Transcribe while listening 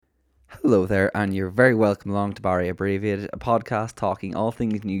Hello there, and you're very welcome along to Barry Abbreviated, a podcast talking all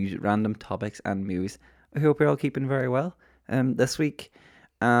things news, random topics, and news. I hope you're all keeping very well. This week,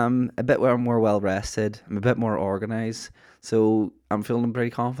 a bit more well rested. I'm a bit more organised, so I'm feeling pretty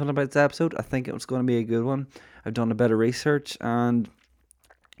confident about this episode. I think it's going to be a good one. I've done a bit of research, and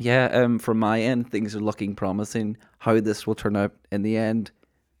yeah, from my end, things are looking promising. How this will turn out in the end,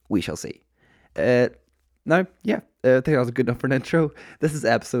 we shall see. Uh, I think that was good enough for an intro. This is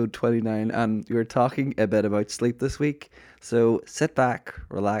episode 29, and we're talking a bit about sleep this week. So sit back,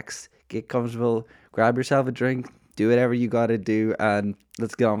 relax, get comfortable, grab yourself a drink, do whatever you gotta do, and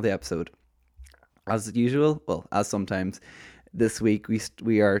let's get on with the episode. As usual, well, as sometimes, this week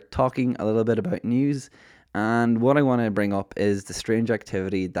we are talking a little bit about news, and what I want to bring up is the strange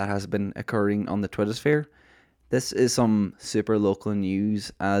activity that has been occurring on the Twitter sphere. This is some super local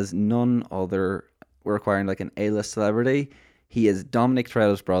news, as none other requiring like an A-list celebrity. He is Dominic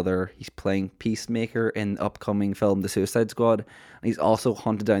Toretto's brother. He's playing Peacemaker in the upcoming film The Suicide Squad, and he's also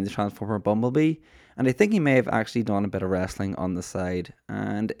hunted down the Transformer Bumblebee. And I think he may have actually done a bit of wrestling on the side.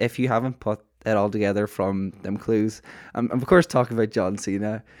 And if you haven't put it all together from them clues, I'm of course talking about John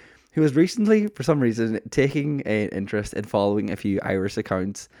Cena, who was recently, for some reason, taking an interest in following a few Irish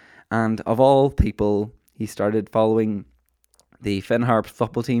accounts. And of all people, he started following the Finn Harps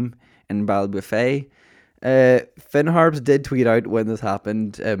football team in Balbuffet. Finn Harps did tweet out when this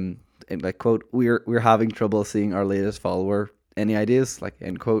happened, in like quote, "We're having trouble seeing our latest follower. Any ideas?" Like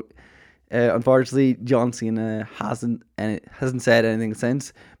end quote. Unfortunately, John Cena hasn't said anything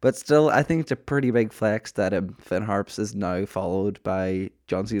since, but still, I think it's a pretty big flex that Finn Harps is now followed by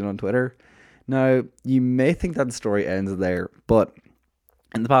John Cena on Twitter. Now, you may think that the story ends there, but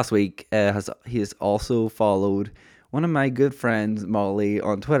in the past week, he has also followed one of my good friends, Molly,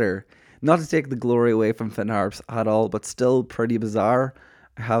 on Twitter. Not to take the glory away from Finn Harps at all, but still pretty bizarre.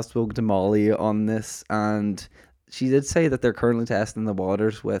 I have spoken to Molly on this, and she did say that they're currently testing the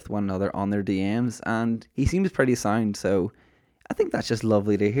waters with one another on their DMs, and he seems pretty sound, so I think that's just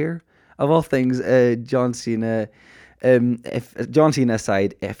lovely to hear. Of all things, John Cena. If John Cena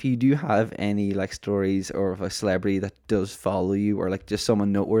aside, if you do have any like stories or of a celebrity that does follow you, or like just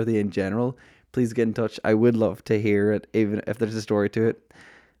someone noteworthy in general, please get in touch. I would love to hear it, even if there's a story to it.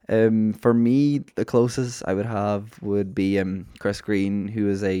 For me, the closest I would have would be Chris Green, who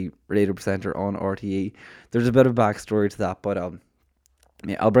is a radio presenter on RTE. There's a bit of backstory to that, but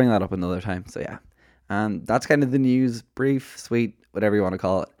yeah, I'll bring that up another time. So yeah, and that's kind of the news, brief, sweet, whatever you want to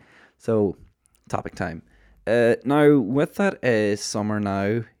call it. So, topic time. Now with that is summer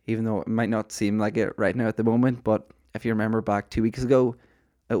now, even though it might not seem like it right now at the moment, but if you remember back 2 weeks ago,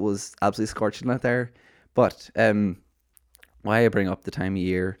 it was absolutely scorching out there. But why I bring up the time of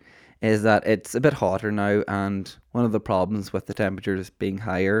year is that it's a bit hotter now, and one of the problems with the temperatures being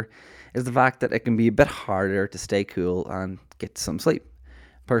higher is the fact that it can be a bit harder to stay cool and get some sleep.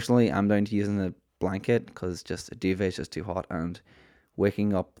 Personally, I'm down to using a blanket because just a duvet is just too hot, and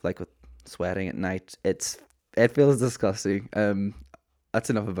waking up like with sweating at night, it feels disgusting. That's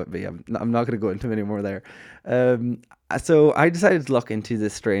enough about me. I'm not going to go into any more there. So I decided to look into the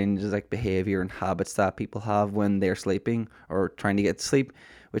strange like behavior and habits that people have when they're sleeping or trying to get to sleep,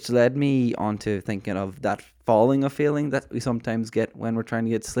 which led me onto thinking of that falling of feeling that we sometimes get when we're trying to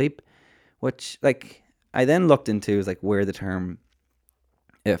get to sleep. Which like I then looked into is like where the term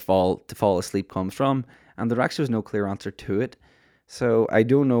fall asleep comes from, and there actually was no clear answer to it. So I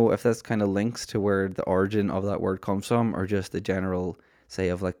don't know if this kind of links to where the origin of that word comes from, or just the general say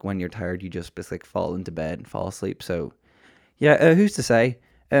of like when you're tired, you just basically fall into bed and fall asleep. So yeah, who's to say?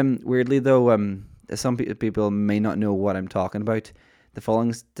 Weirdly though, some people may not know what I'm talking about.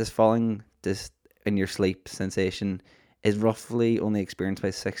 This in your sleep sensation is roughly only experienced by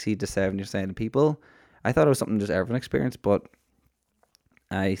 60 to 70% of people. I thought it was something just everyone experienced, but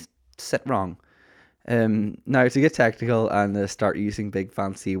I sit wrong. Now to get technical and start using big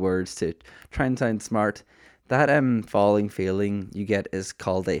fancy words to try and sound smart, that falling feeling you get is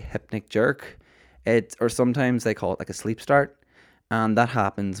called a hypnic jerk. Or sometimes they call it like a sleep start, and that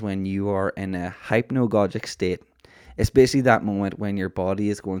happens when you are in a hypnagogic state. It's basically that moment when your body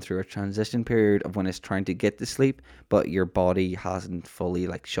is going through a transition period of when it's trying to get to sleep, but your body hasn't fully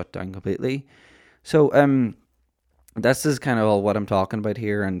like shut down completely. So this is kind of all what I'm talking about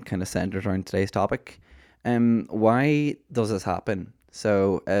here, and kind of centered around today's topic. Why does this happen?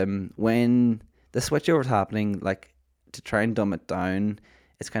 So, when the switchover is happening, like to try and dumb it down,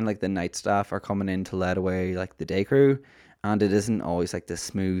 it's kind of like the night staff are coming in to let away like the day crew, and it isn't always like this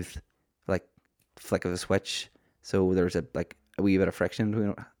smooth, like flick of a switch. So there's a wee bit of friction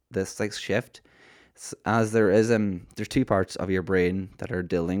between this like shift. as there's two parts of your brain that are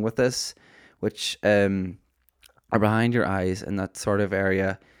dealing with this, which are behind your eyes in that sort of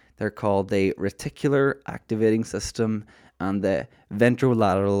area. They're called the reticular activating system and the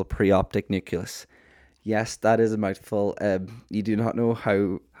ventrolateral preoptic nucleus. Yes, that is a mouthful. You do not know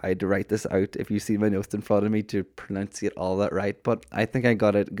how I had to write this out if you see my notes in front of me to pronunciate all that right, but I think I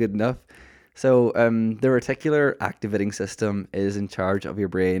got it good enough. So, the reticular activating system is in charge of your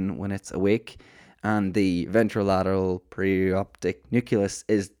brain when it's awake, and the ventrolateral preoptic nucleus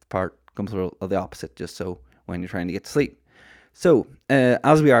is the part control of the opposite, just so when you're trying to get to sleep. So,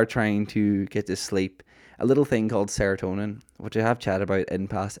 as we are trying to get to sleep, a little thing called serotonin, which I have chatted about in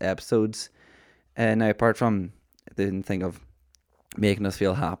past episodes. Now, apart from the thing of making us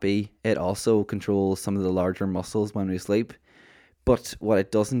feel happy, it also controls some of the larger muscles when we sleep. But what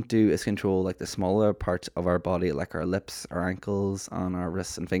it doesn't do is control like the smaller parts of our body, like our lips, our ankles, and our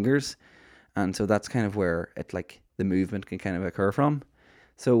wrists and fingers. And so that's kind of where it like the movement can kind of occur from.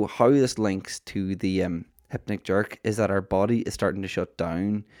 So how this links to the hypnic jerk is that our body is starting to shut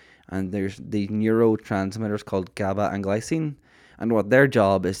down, and there's the neurotransmitters called GABA and glycine, and what their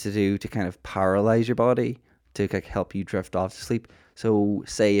job is to do to kind of paralyze your body to like help you drift off to sleep. So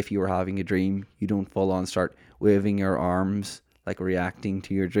say if you were having a dream, you don't full on start waving your arms like reacting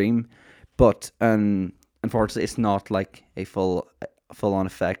to your dream, but unfortunately it's not like a full on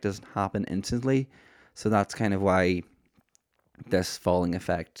effect, doesn't happen instantly. So that's kind of why this falling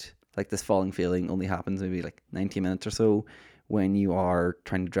effect, like this falling feeling, only happens maybe like 90 minutes or so when you are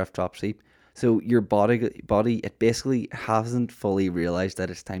trying to drift off sleep. So your body it basically hasn't fully realized that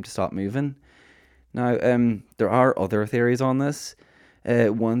it's time to stop moving. Now, there are other theories on this.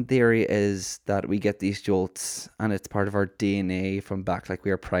 One theory is that we get these jolts and it's part of our DNA from back like we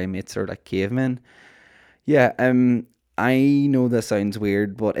are primates or like cavemen. Yeah, I know this sounds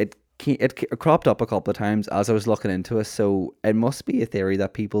weird, but it cropped up a couple of times as I was looking into it, so it must be a theory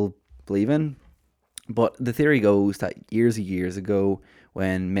that people believe in. But the theory goes that years and years ago,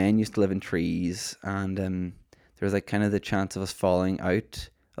 when men used to live in trees, and there was like kind of the chance of us falling out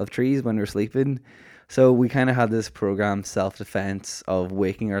of trees when we were sleeping. So we kind of had this programmed self-defense of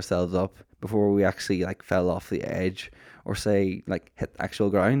waking ourselves up before we actually like fell off the edge or say like hit actual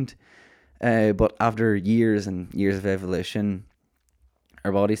ground. But after years and years of evolution,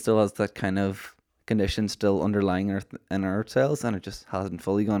 our body still has that kind of condition still underlying in our cells, and it just hasn't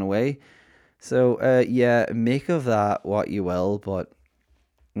fully gone away. So yeah, make of that what you will, but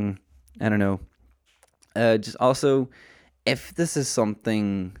I don't know. Just also, if this is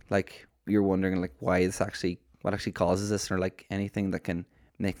something like you're wondering like what actually causes this, or like anything that can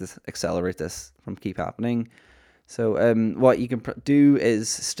make this accelerate this from keep happening. So what you can do is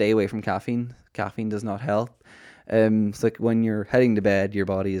stay away from caffeine. Caffeine does not help. It's like when you're heading to bed, your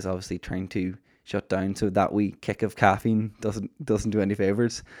body is obviously trying to shut down, so that wee kick of caffeine doesn't do any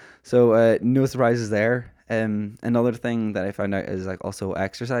favors. So no surprises there. Another thing that I found out is like also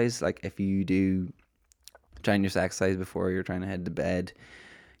exercise. Like if you do try and just exercise before you're trying to head to bed,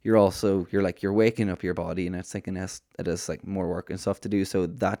 you're waking up your body, and it's thinking it is like more work and stuff to do. So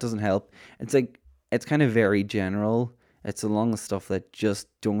that doesn't help. It's kind of very general. It's along the stuff that just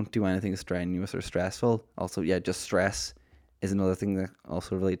don't do anything strenuous or stressful. Also, yeah, just stress is another thing that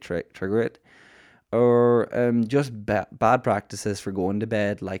also really trigger it. Or just bad practices for going to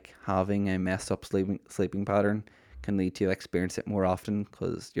bed, like having a messed up sleeping pattern, can lead to experience it more often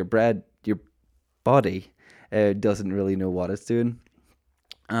because your body doesn't really know what it's doing.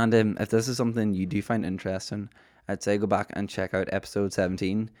 And if this is something you do find interesting, I'd say go back and check out episode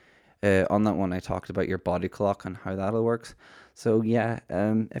 17. On that one, I talked about your body clock and how that all works. So yeah,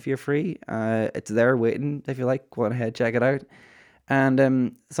 if you're free, it's there waiting. If you like, go ahead, check it out.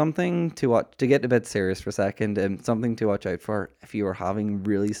 And something to watch, to get a bit serious for a second, something to watch out for if you are having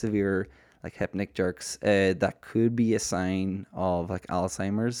really severe like hypnic jerks, that could be a sign of like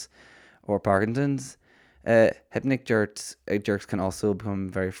Alzheimer's or Parkinson's. Hypnic jerks can also become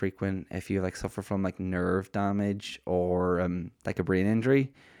very frequent if you like suffer from like nerve damage or like a brain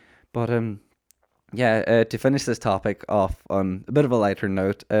injury. But yeah, to finish this topic off on a bit of a lighter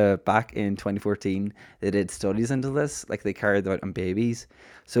note, back in 2014, they did studies into this, like they carried them out on babies.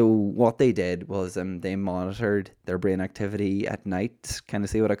 So what they did was they monitored their brain activity at night, kind of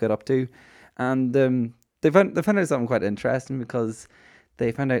see what I got up to, and they found out something quite interesting because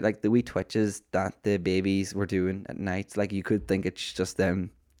they found out like the wee twitches that the babies were doing at night, like you could think it's just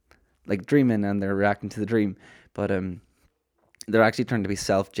them like dreaming and they're reacting to the dream, but they're actually trying to be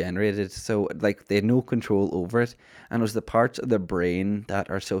self-generated, so like they had no control over it, and it was the parts of the brain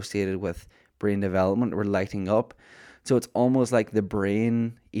that are associated with brain development were lighting up. So it's almost like the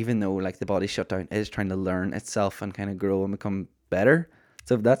brain, even though like the body's shut down, is trying to learn itself and kind of grow and become better.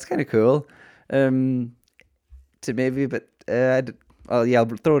 So that's kind of cool. Um, to maybe, but well, yeah, I'll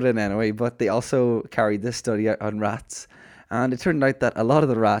throw it in anyway. But they also carried this study out on rats, and it turned out that a lot of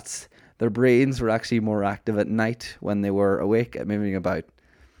the rats, their brains were actually more active at night when they were awake and moving about.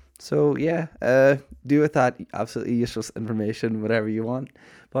 So yeah, do with that absolutely useless information whatever you want.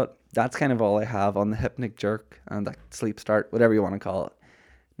 But that's kind of all I have on the hypnic jerk and that sleep start, whatever you want to call it.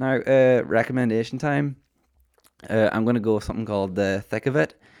 Now, recommendation time. I'm going to go with something called The Thick of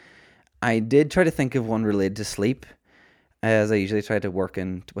It. I did try to think of one related to sleep, as I usually try to work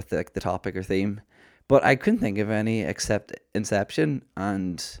in with the topic or theme, but I couldn't think of any except Inception,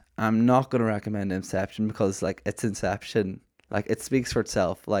 and I'm not going to recommend Inception because like it's Inception, like it speaks for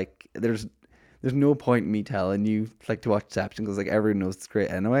itself. Like there's no point in me telling you like to watch Inception because like everyone knows it's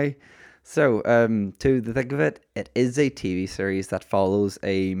great anyway. So, to the thick of it, it is a TV series that follows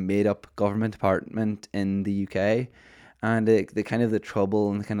a made-up government department in the UK, and the kind of the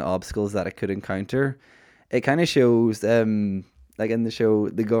trouble and the kind of obstacles that it could encounter. It kind of shows, like in the show,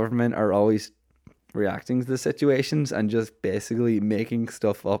 the government are always reacting to the situations and just basically making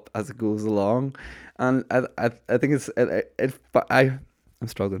stuff up as it goes along, and I think I'm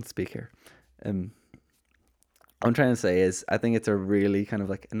struggling to speak here. Um, I'm trying to say is I think it's a really kind of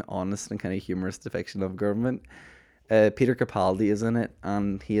like an honest and kind of humorous depiction of government. Peter Capaldi is in it,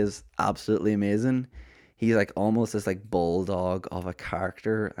 and he is absolutely amazing. He's like almost this like bulldog of a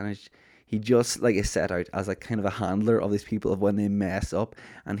character, and he just like is set out as like kind of a handler of these people of when they mess up,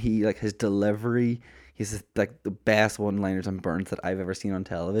 and he like his delivery. He's like the best one-liners and burns that I've ever seen on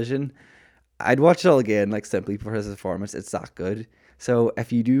television. I'd watch it all again, like simply for his performance. It's that good. So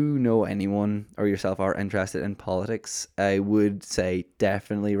if you do know anyone or yourself are interested in politics, I would say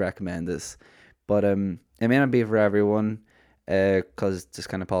definitely recommend this. But it may not be for everyone, because just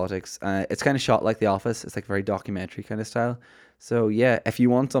kind of politics. It's kind of shot like The Office. It's like very documentary kind of style. So yeah, if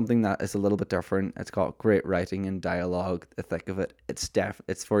you want something that is a little bit different, it's got great writing and dialogue. The thick of it, it's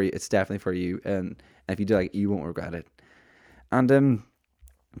for you. It's definitely for you. And if you do like, you won't regret it. And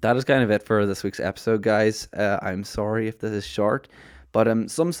that is kind of it for this week's episode, guys. I'm sorry if this is short, but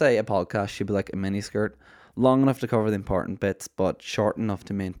some say a podcast should be like a mini skirt, long enough to cover the important bits, but short enough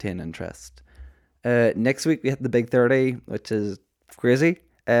to maintain interest. Next week we hit the big 30, which is crazy.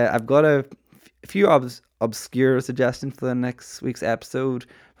 I've got a few obscure suggestions for the next week's episode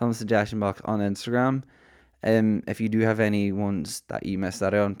from the suggestion box on Instagram. If you do have any ones that you missed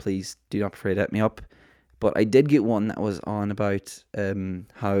out on, please do not be afraid to hit me up. But I did get one that was on about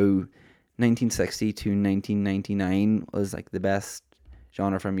how 1960 to 1999 was like the best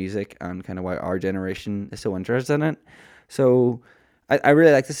genre for music, and kind of why our generation is so interested in it. So I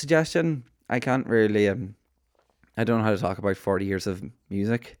really like the suggestion. I can't really I don't know how to talk about 40 years of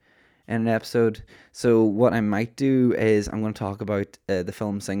music in an episode. So what I might do is I'm going to talk about the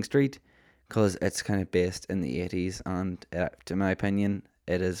film Sing Street, because it's kind of based in the 80s, and to my opinion,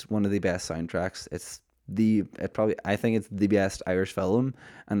 it is one of the best soundtracks. I think it's the best Irish film,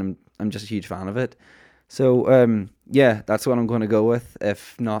 and I'm just a huge fan of it. So yeah, that's what I'm going to go with.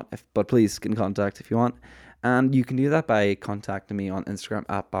 But please get in contact if you want, and you can do that by contacting me on Instagram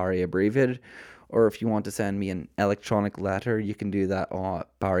at Barry Abbreviated, or if you want to send me an electronic letter, you can do that on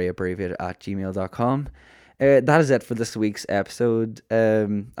barryabbreviated@gmail.com. That is it for this week's episode.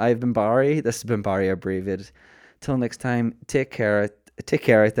 I've been Barry. This has been Barry Abbreviated. Till next time, take care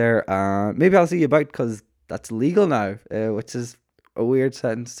out there. Maybe I'll see you about, because that's legal now, which is a weird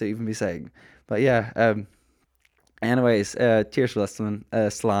sentence to even be saying. But yeah, anyways, cheers for listening.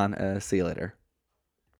 Slán, see you later.